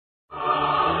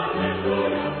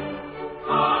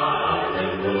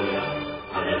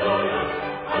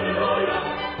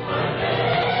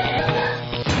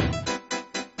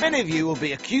of you will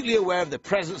be acutely aware of the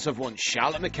presence of one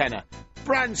Charlotte Mckenna,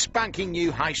 brand spanking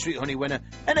new High Street Honey winner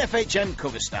and FHM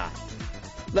cover star.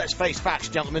 Let's face facts,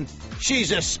 gentlemen,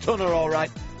 she's a stunner all right,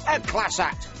 a class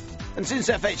act. And since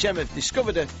FHM have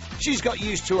discovered her, she's got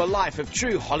used to a life of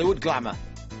true Hollywood glamour.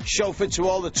 Chauffeured to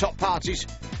all the top parties,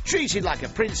 treated like a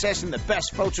princess in the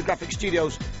best photographic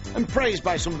studios, and praised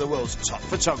by some of the world's top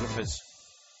photographers.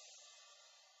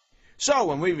 So,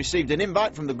 when we received an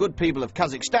invite from the good people of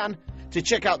Kazakhstan to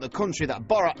check out the country that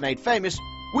Borat made famous,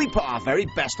 we put our very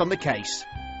best on the case.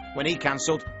 When he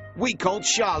cancelled, we called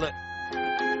Charlotte.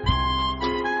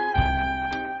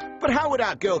 But how would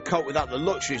our girl cope without the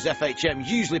luxuries FHM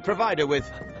usually provide her with?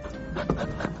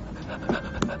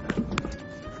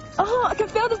 Oh, I can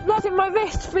feel the blood in my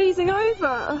wrist freezing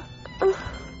over.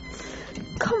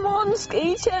 Come on,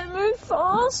 ski chair, move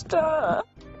faster.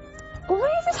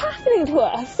 Why is this happening to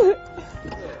us?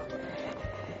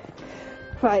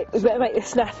 Right, we better make this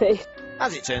snappy.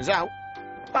 As it turns out,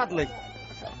 badly.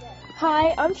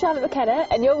 Hi, I'm Charlotte Mckenna,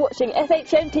 and you're watching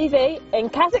FHM TV in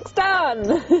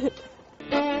Kazakhstan.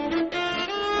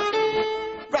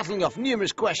 Rattling off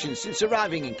numerous questions since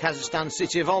arriving in Kazakhstan's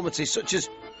city of Almaty, such as,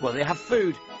 will they have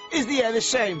food? Is the air the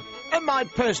same? And my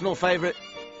personal favourite,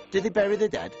 did they bury the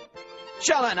dead?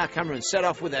 Charlotte and our cameraman set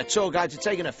off with their tour guide to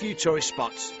take in a few tourist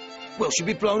spots. Will she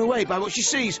be blown away by what she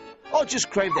sees, or just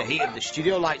crave the heat of the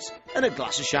studio lights and a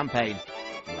glass of champagne?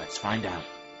 Let's find out.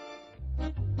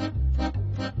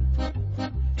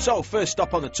 So, first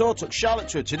stop on the tour took Charlotte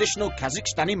to a traditional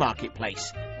Kazakhstani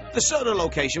marketplace. The sort of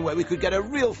location where we could get a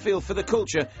real feel for the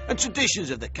culture and traditions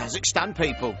of the Kazakhstan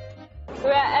people.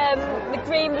 We're at the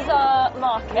Green Bazaar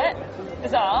Market,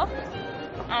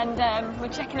 and we're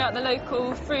checking out the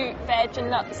local fruit, veg and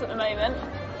nuts at the moment.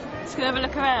 Just gonna have a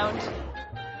look around.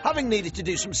 Having needed to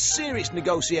do some serious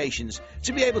negotiations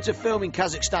to be able to film in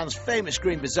Kazakhstan's famous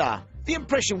Green Bazaar, the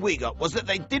impression we got was that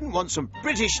they didn't want some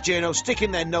British journo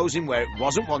sticking their nose in where it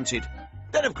wasn't wanted.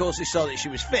 Then of course they saw that she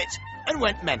was fit and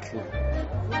went mental.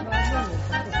 I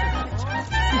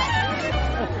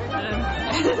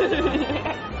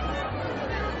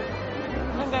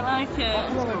don't like it. I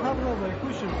don't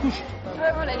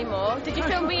want it anymore. Did you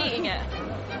film me eating it?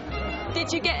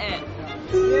 Did you get it?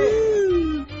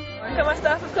 I've got my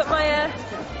stuff. I've got my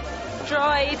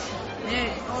dried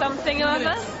something or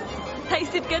other.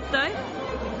 Tasted good though.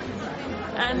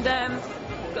 And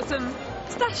got some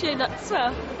pistachio nuts as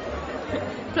well.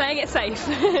 Playing it safe.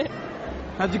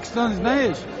 Kazakhstan is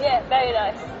nice. Yeah, very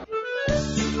nice.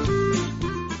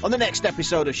 On the next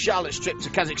episode of Charlotte's trip to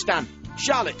Kazakhstan,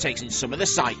 Charlotte takes in some of the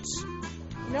sights.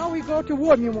 Now we go to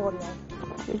War Memorial.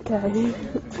 Okay.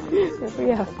 If we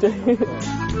have to.